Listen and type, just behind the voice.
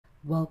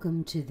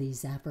Welcome to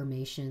these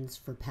affirmations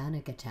for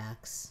panic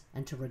attacks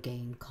and to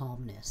regain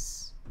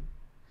calmness.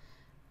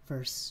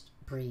 First,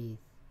 breathe.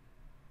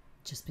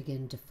 Just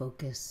begin to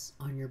focus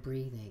on your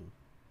breathing.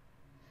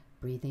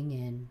 Breathing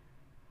in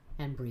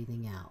and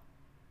breathing out.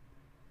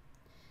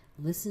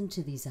 Listen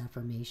to these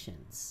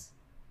affirmations.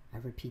 I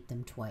repeat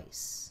them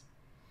twice.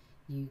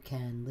 You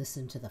can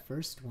listen to the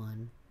first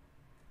one,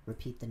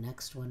 repeat the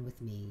next one with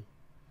me,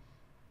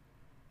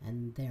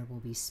 and there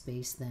will be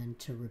space then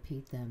to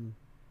repeat them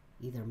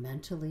either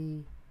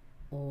mentally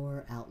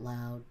or out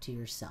loud to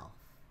yourself.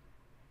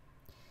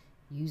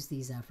 Use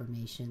these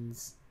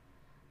affirmations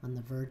on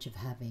the verge of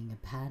having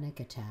a panic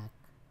attack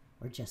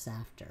or just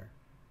after,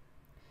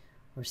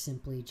 or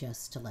simply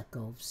just to let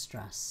go of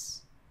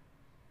stress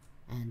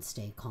and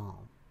stay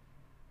calm.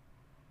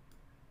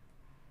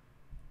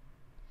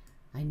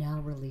 I now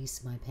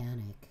release my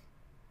panic.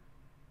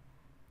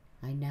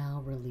 I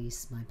now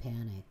release my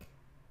panic.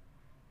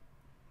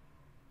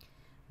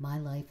 My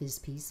life is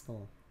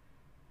peaceful.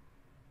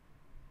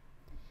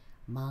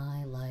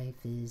 My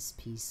life is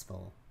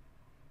peaceful.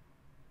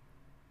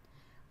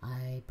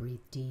 I breathe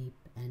deep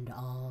and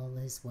all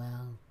is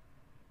well.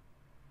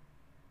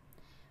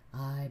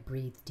 I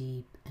breathe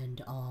deep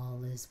and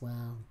all is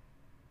well.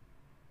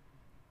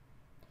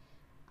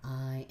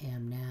 I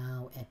am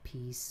now at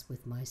peace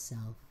with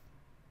myself.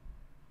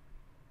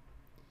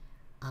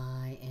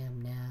 I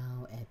am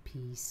now at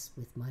peace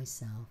with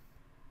myself.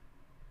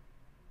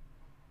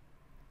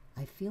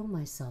 I feel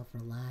myself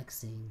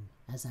relaxing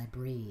as I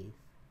breathe.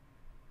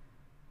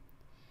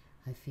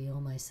 I feel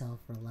myself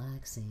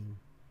relaxing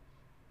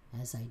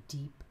as I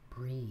deep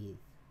breathe,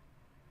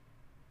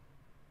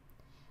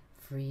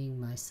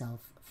 freeing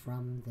myself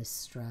from the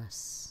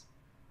stress.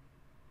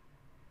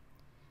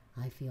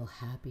 I feel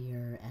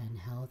happier and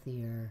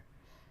healthier,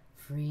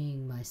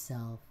 freeing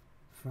myself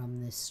from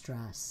this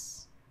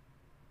stress.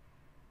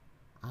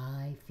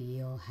 I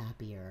feel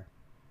happier.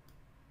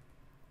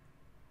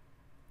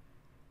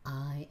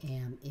 I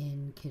am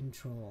in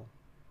control.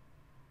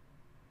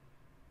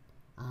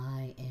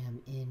 I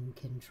am in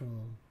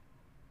control.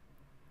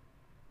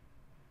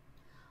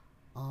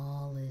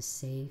 All is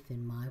safe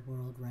in my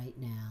world right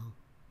now.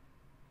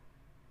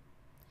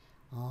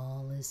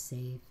 All is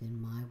safe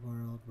in my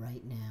world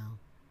right now.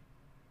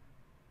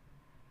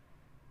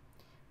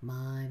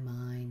 My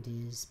mind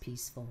is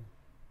peaceful.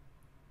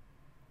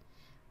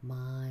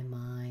 My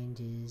mind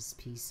is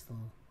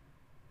peaceful.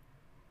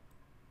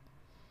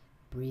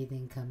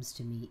 Breathing comes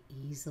to me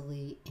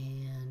easily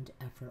and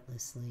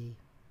effortlessly.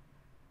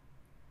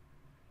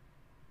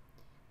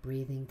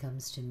 Breathing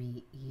comes to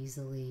me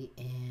easily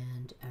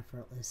and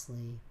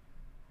effortlessly.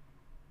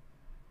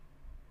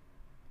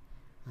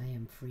 I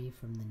am free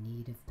from the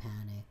need of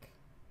panic.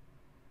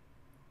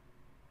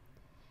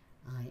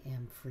 I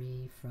am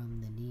free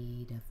from the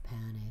need of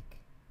panic.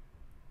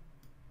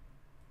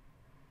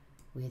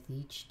 With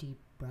each deep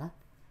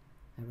breath,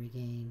 I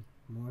regain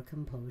more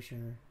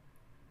composure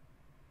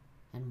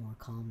and more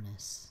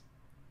calmness.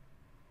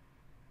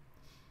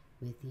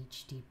 With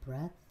each deep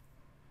breath,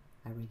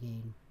 I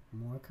regain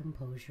more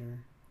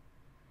composure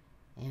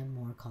and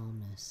more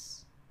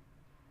calmness.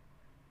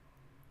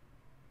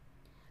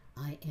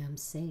 I am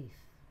safe.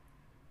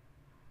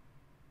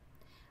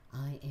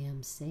 I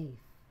am safe.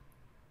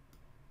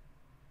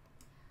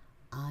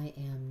 I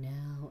am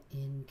now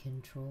in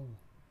control.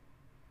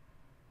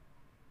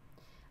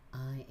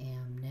 I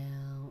am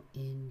now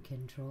in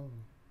control.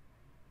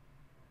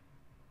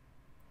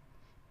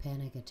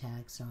 Panic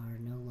attacks are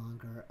no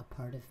longer a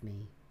part of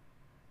me.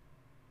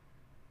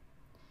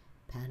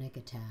 Panic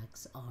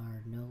attacks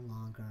are no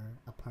longer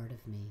a part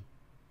of me.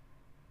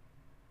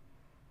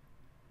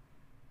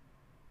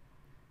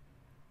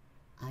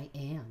 I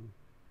am.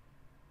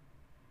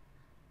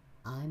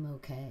 I'm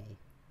okay.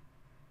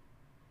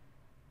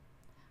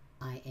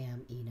 I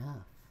am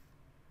enough.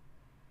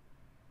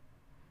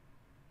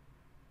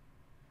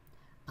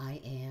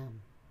 I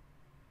am.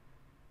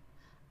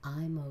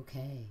 I'm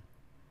okay.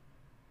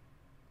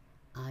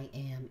 I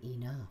am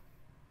enough.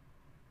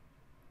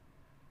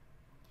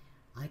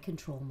 I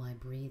control my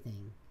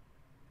breathing,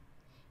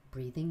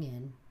 breathing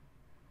in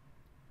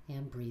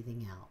and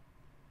breathing out.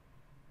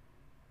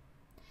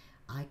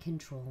 I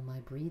control my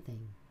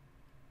breathing,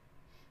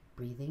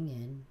 breathing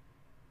in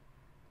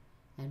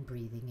and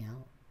breathing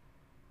out.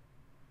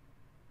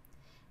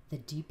 The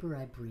deeper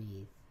I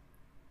breathe,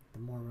 the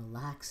more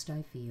relaxed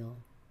I feel.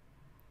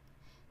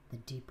 The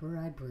deeper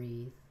I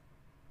breathe,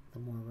 the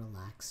more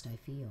relaxed I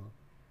feel.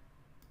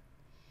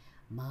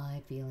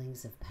 My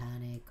feelings of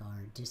panic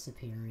are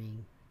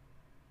disappearing.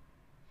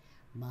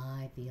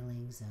 My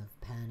feelings of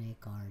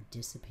panic are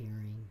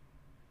disappearing.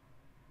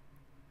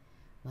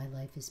 My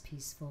life is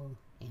peaceful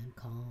and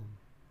calm.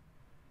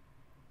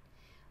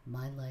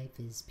 My life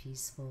is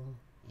peaceful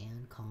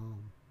and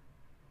calm.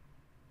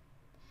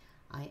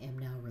 I am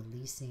now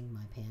releasing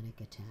my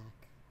panic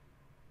attack.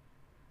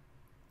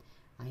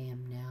 I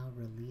am now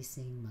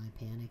releasing my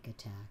panic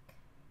attack.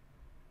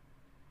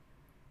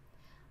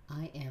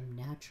 I am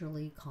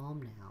naturally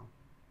calm now.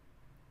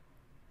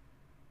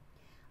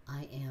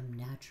 I am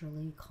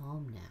naturally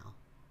calm now.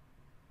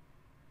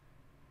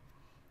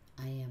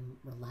 I am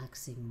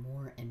relaxing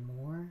more and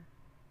more.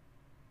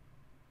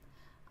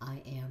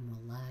 I am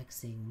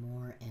relaxing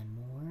more and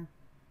more.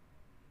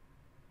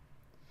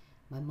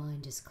 My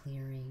mind is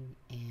clearing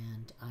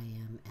and I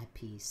am at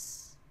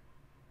peace.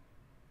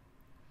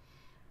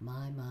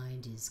 My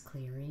mind is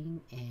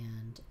clearing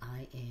and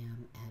I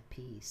am at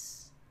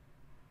peace.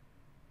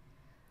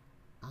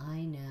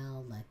 I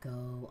now let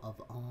go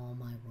of all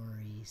my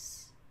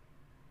worries.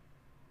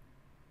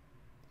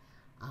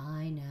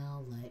 I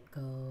now let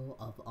go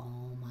of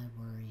all my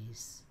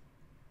worries.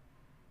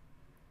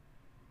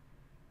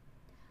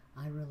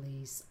 I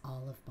release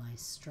all of my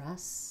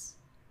stress.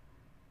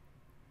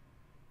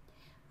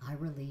 I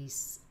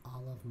release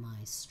all of my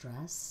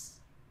stress.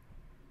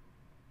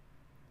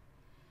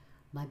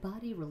 My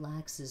body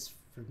relaxes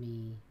for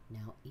me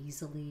now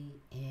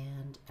easily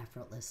and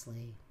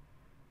effortlessly.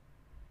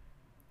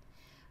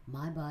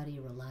 My body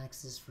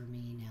relaxes for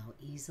me now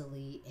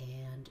easily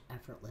and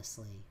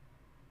effortlessly.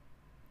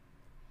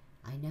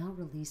 I now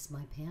release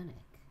my panic.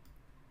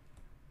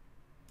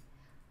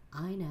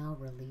 I now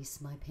release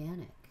my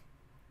panic.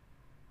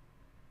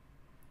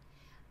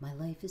 My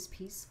life is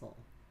peaceful.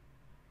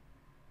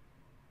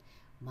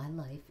 My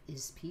life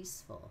is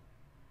peaceful.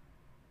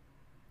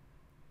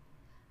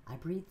 I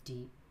breathe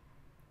deep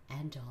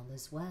and all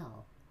is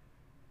well.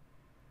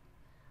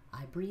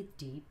 I breathe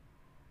deep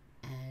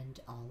and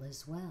all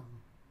is well.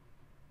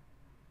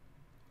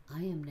 I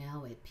am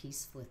now at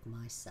peace with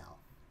myself.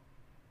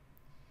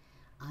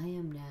 I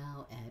am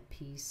now at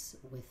peace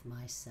with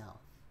myself.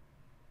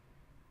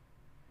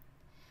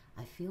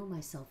 I feel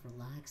myself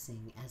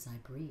relaxing as I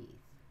breathe.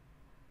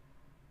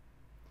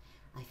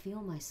 I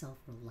feel myself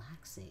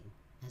relaxing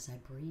as I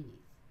breathe.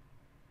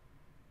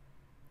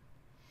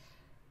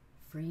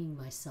 Freeing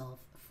myself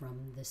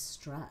from the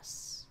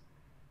stress.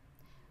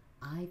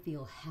 I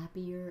feel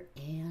happier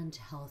and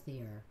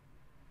healthier.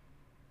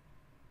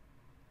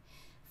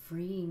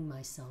 Freeing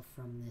myself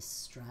from this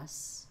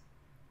stress,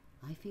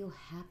 I feel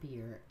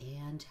happier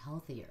and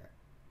healthier.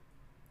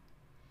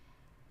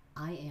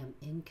 I am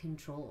in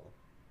control.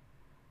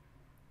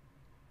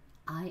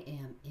 I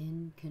am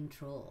in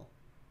control.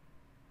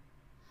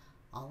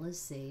 All is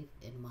safe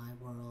in my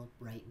world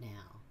right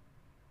now.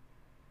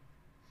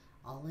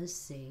 All is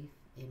safe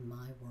in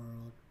my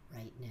world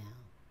right now.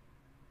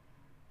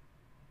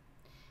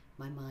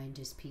 My mind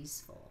is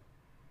peaceful.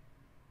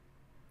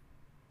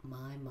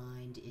 My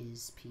mind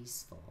is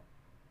peaceful.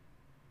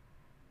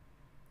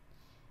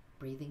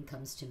 Breathing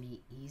comes to me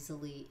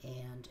easily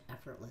and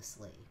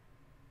effortlessly.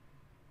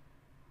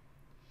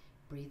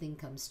 Breathing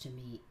comes to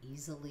me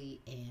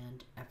easily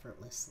and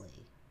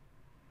effortlessly.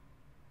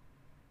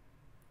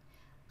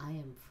 I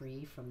am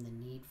free from the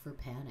need for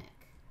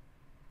panic.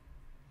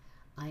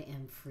 I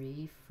am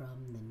free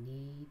from the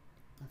need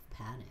of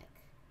panic.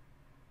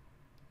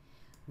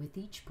 With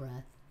each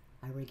breath,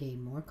 I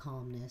regain more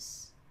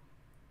calmness.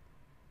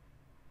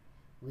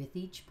 With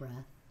each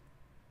breath,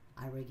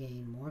 I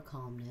regain more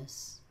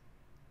calmness.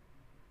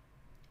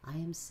 I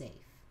am safe.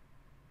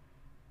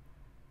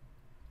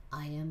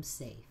 I am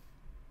safe.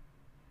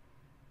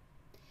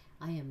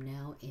 I am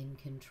now in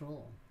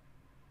control.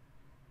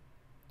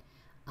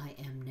 I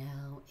am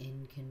now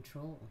in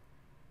control.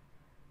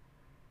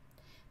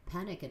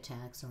 Panic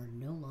attacks are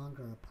no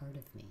longer a part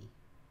of me.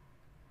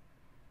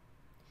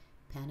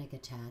 Panic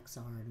attacks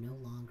are no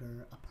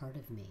longer a part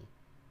of me.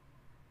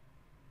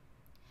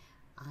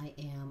 I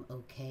am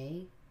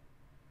okay.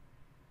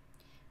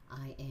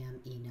 I am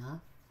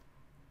enough.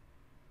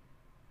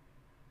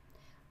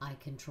 I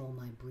control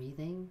my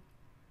breathing,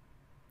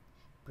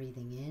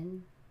 breathing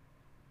in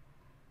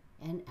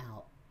and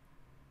out.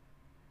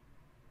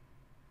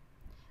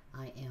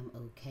 I am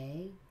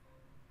okay.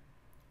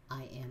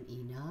 I am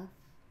enough.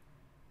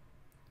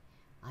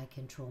 I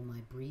control my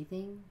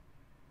breathing,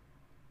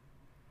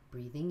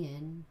 breathing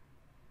in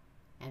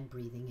and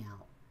breathing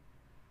out.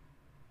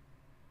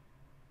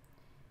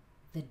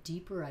 The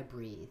deeper I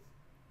breathe,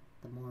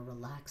 the more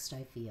relaxed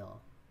I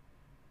feel.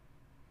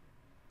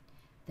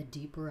 The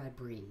deeper I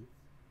breathe,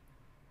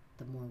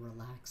 the more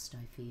relaxed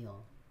I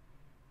feel.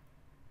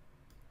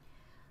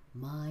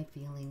 My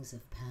feelings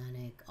of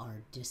panic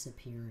are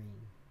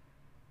disappearing.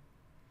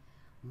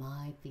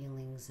 My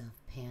feelings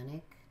of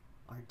panic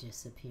are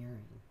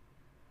disappearing.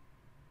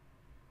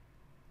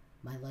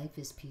 My life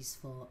is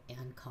peaceful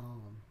and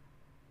calm.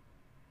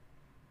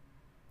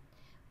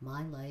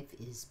 My life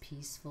is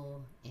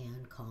peaceful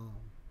and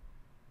calm.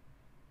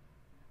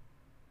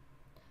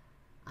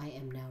 I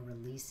am now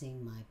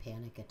releasing my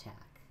panic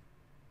attack.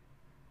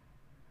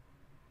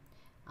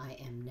 I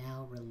am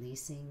now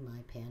releasing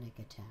my panic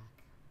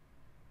attack.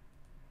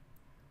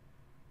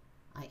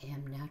 I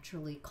am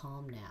naturally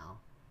calm now.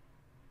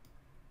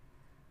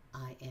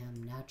 I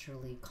am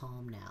naturally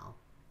calm now.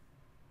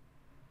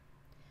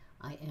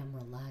 I am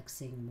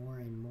relaxing more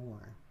and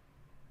more.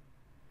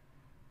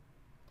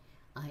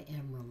 I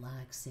am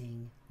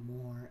relaxing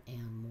more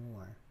and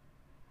more.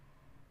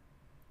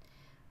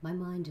 My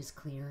mind is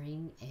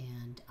clearing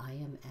and I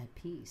am at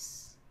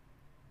peace.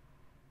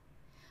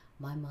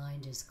 My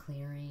mind is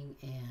clearing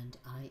and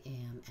I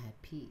am at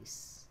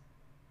peace.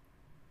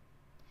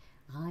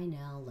 I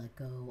now let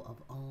go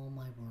of all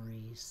my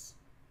worries.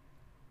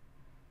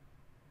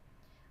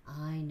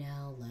 I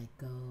now let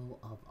go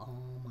of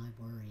all my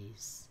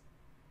worries.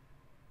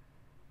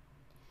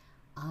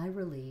 I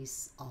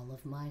release all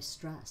of my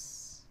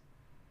stress.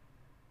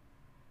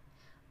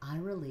 I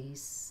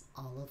release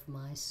all of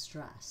my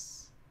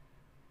stress.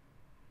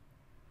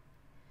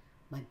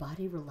 My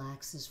body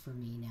relaxes for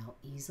me now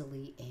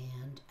easily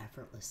and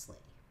effortlessly.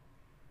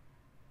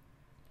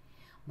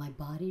 My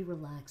body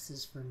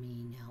relaxes for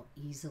me now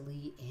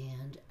easily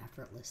and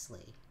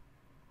effortlessly.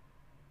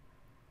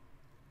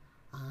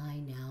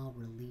 I now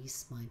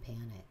release my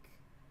panic.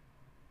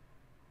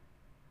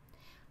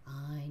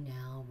 I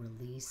now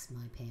release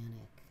my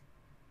panic.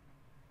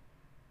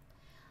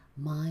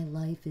 My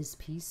life is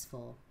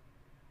peaceful.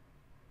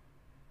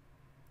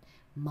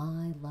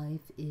 My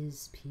life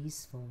is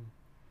peaceful.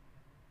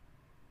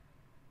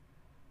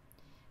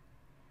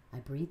 I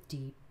breathe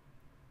deep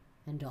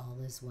and all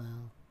is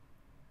well.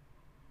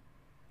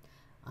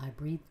 I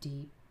breathe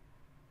deep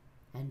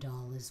and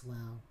all is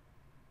well.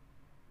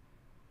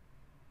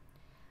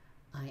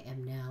 I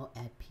am now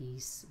at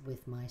peace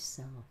with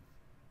myself.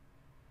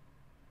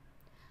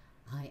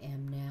 I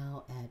am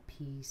now at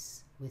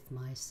peace with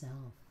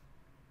myself.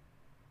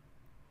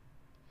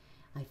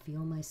 I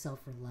feel myself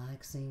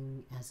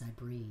relaxing as I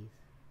breathe.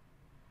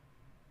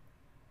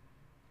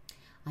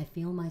 I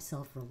feel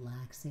myself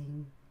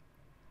relaxing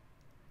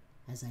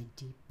as I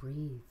deep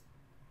breathe.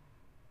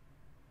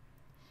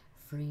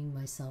 Freeing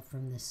myself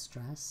from this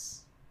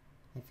stress,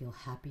 I feel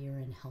happier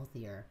and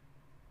healthier.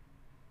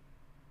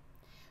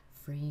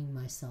 Freeing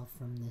myself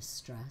from this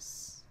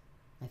stress,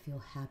 I feel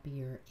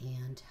happier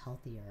and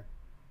healthier.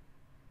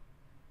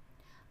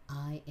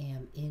 I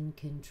am in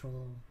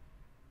control.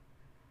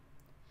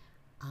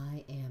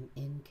 I am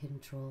in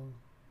control.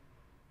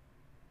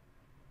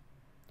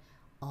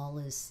 All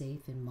is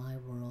safe in my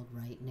world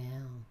right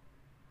now.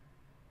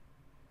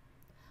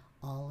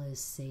 All is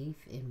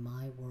safe in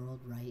my world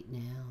right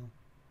now.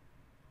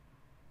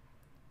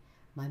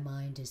 My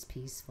mind is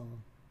peaceful.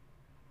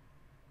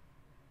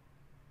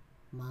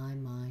 My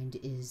mind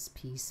is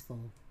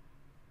peaceful.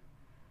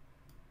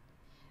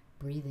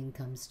 Breathing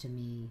comes to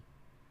me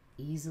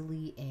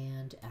easily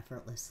and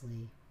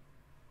effortlessly.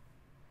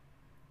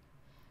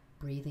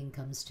 Breathing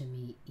comes to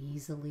me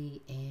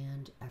easily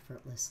and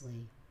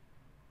effortlessly.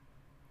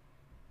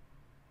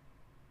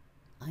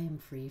 I am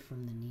free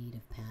from the need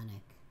of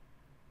panic.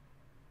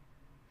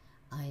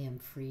 I am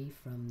free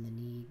from the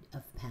need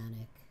of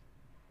panic.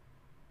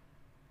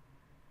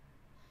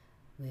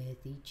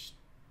 With each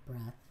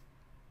breath,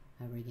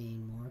 I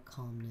regain more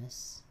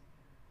calmness.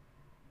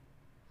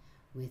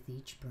 With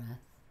each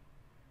breath,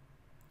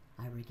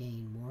 I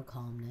regain more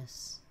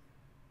calmness.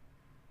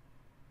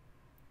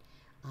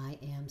 I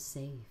am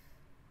safe.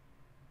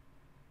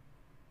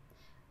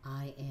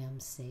 I am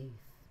safe.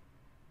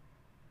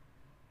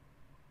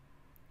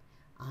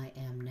 I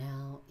am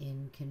now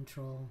in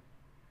control.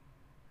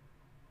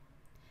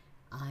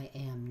 I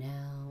am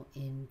now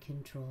in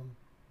control.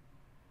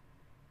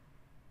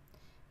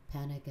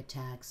 Panic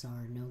attacks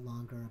are no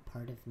longer a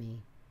part of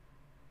me.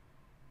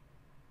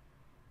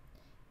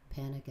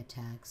 Panic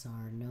attacks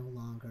are no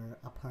longer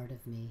a part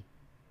of me.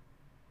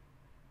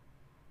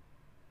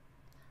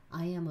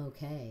 I am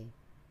okay.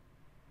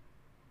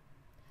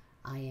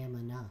 I am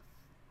enough.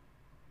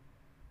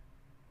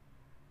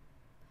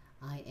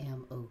 I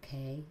am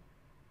okay.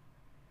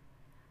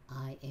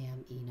 I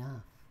am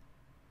enough.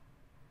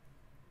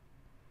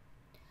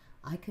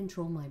 I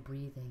control my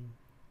breathing,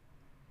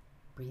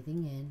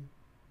 breathing in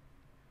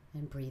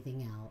and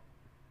breathing out.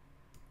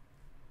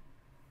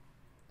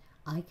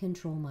 I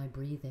control my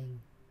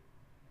breathing,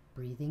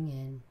 breathing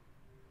in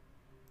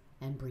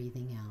and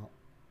breathing out.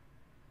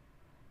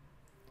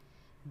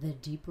 The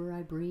deeper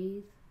I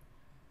breathe,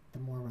 the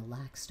more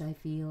relaxed I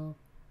feel.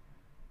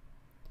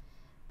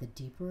 The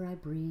deeper I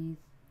breathe,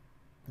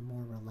 the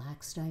more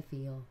relaxed I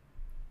feel.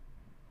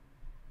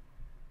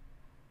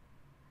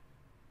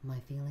 My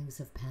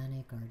feelings of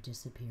panic are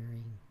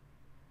disappearing.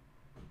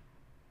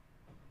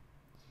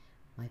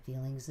 My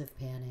feelings of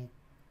panic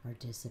are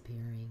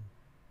disappearing.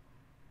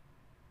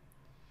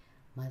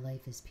 My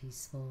life is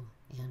peaceful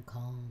and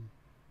calm.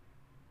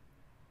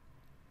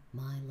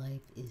 My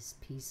life is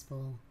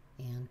peaceful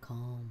and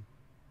calm.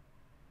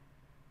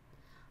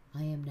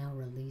 I am now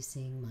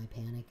releasing my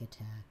panic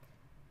attack.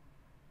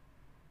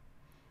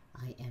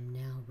 I am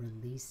now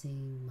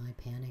releasing my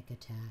panic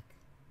attack.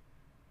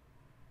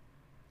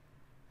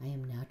 I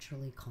am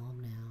naturally calm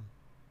now.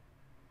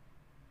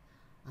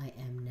 I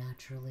am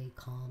naturally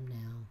calm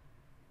now.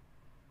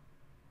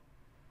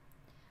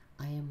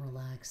 I am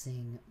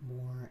relaxing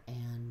more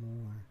and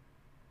more.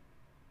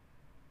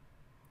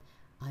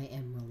 I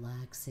am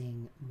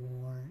relaxing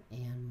more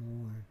and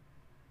more.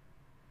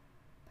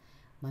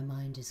 My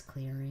mind is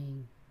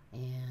clearing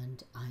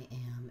and I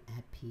am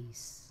at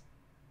peace.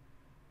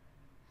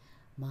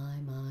 My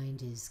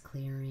mind is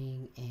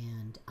clearing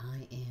and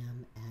I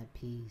am at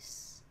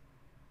peace.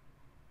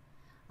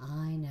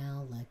 I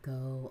now let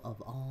go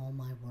of all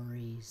my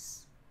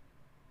worries.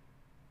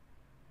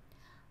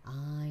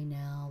 I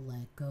now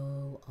let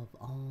go of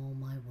all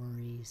my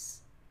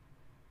worries.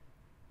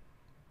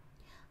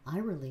 I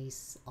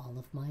release all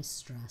of my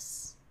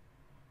stress.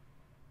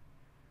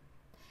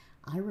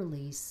 I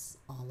release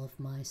all of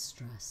my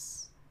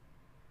stress.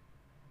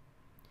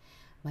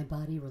 My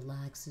body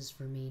relaxes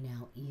for me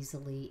now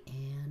easily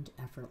and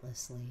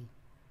effortlessly.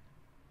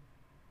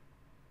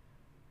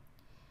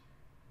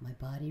 My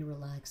body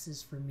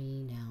relaxes for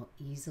me now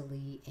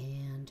easily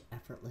and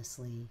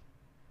effortlessly.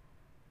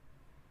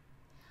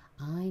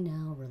 I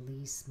now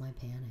release my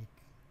panic.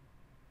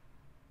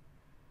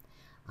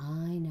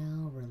 I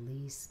now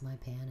release my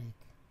panic.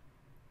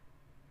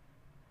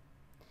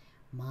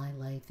 My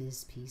life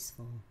is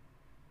peaceful.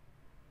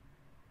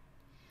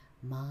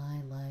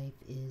 My life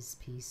is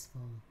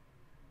peaceful.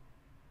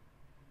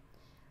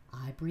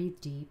 I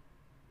breathe deep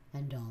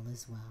and all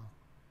is well.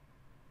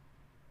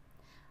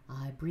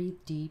 I breathe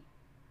deep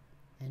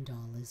and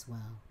all is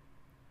well.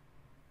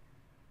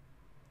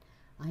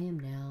 I am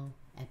now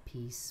at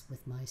peace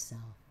with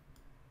myself.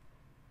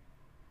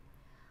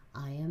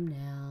 I am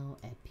now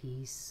at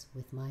peace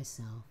with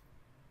myself.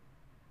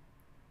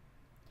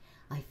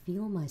 I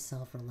feel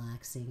myself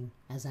relaxing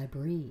as I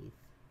breathe.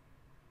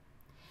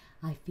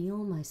 I feel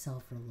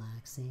myself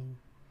relaxing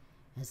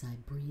as I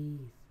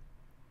breathe,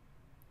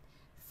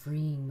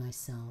 freeing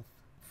myself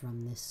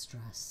from this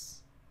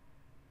stress.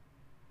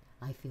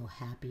 I feel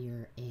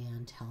happier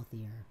and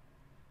healthier.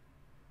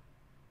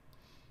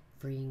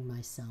 Freeing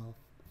myself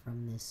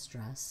from this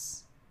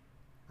stress,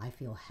 I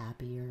feel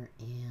happier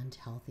and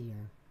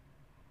healthier.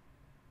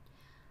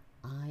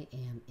 I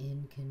am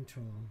in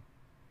control.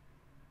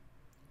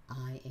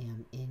 I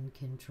am in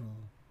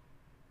control.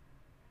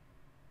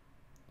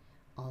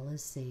 All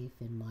is safe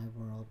in my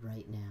world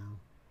right now.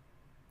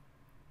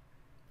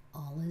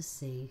 All is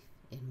safe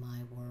in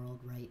my world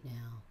right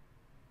now.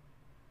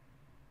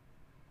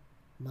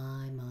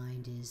 My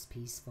mind is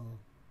peaceful.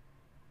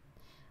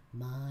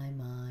 My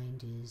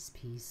mind is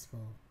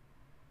peaceful.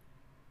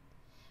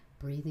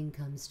 Breathing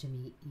comes to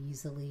me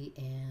easily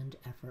and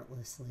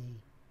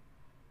effortlessly.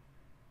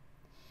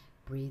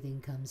 Breathing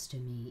comes to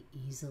me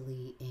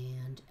easily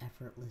and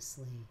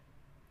effortlessly.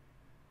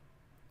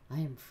 I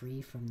am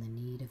free from the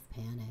need of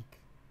panic.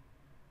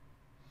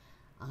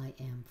 I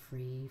am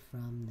free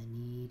from the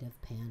need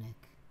of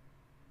panic.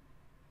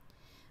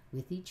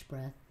 With each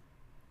breath,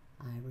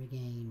 I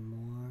regain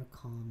more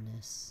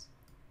calmness.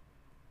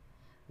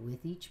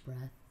 With each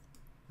breath,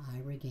 I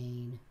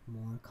regain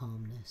more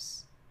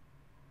calmness.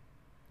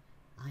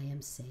 I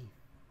am safe.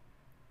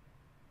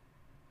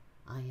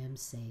 I am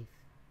safe.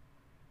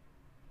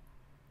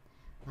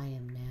 I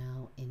am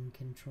now in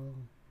control.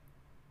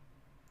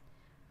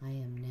 I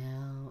am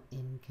now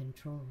in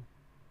control.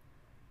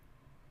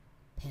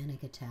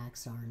 Panic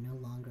attacks are no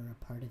longer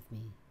a part of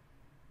me.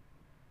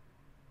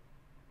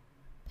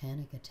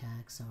 Panic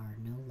attacks are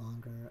no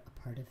longer a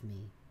part of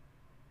me.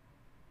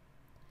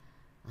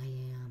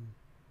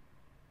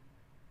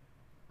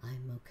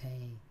 I'm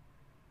okay.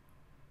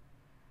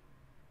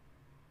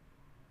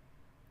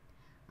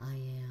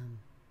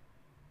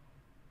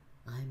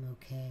 I'm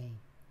okay.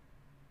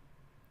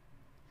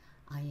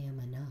 I am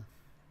enough.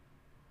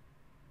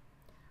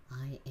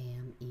 I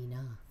am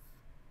enough.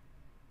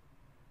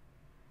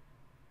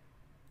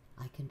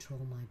 I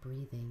control my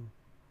breathing,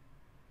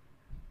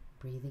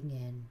 breathing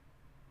in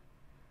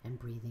and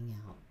breathing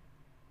out.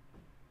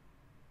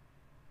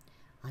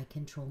 I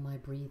control my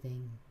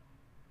breathing,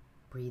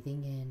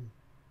 breathing in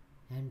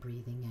and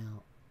breathing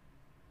out.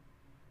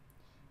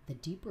 The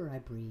deeper I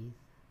breathe,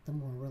 the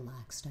more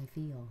relaxed I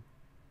feel.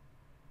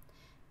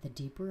 The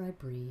deeper I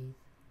breathe,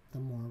 the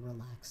more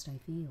relaxed I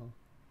feel.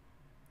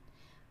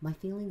 My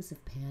feelings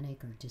of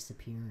panic are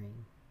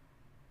disappearing.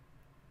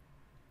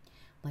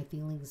 My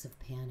feelings of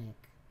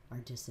panic are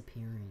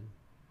disappearing.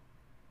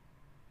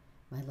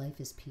 My life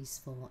is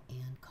peaceful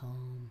and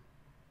calm.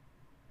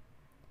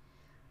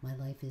 My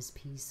life is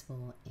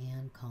peaceful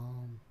and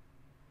calm.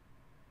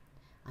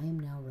 I am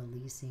now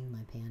releasing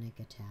my panic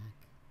attack.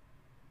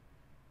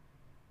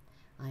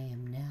 I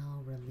am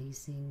now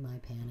releasing my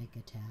panic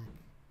attack.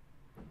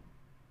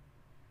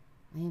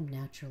 I am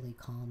naturally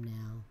calm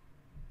now.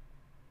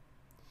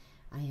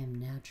 I am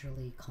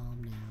naturally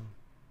calm now.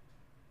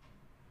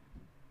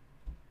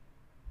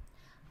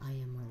 I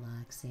am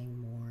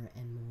relaxing more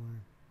and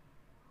more.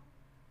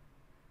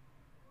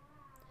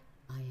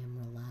 I am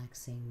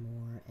relaxing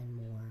more and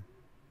more.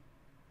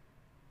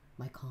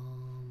 My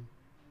calm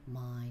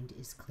mind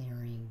is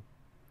clearing.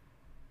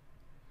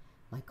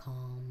 My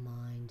calm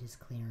mind is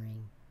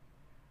clearing.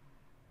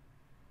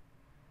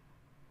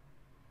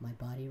 My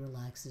body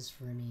relaxes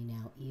for me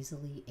now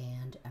easily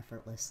and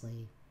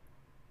effortlessly.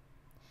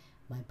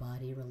 My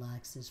body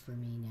relaxes for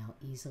me now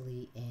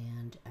easily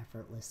and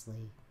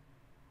effortlessly.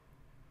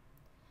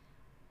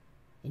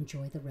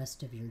 Enjoy the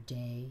rest of your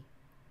day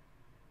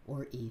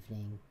or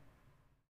evening.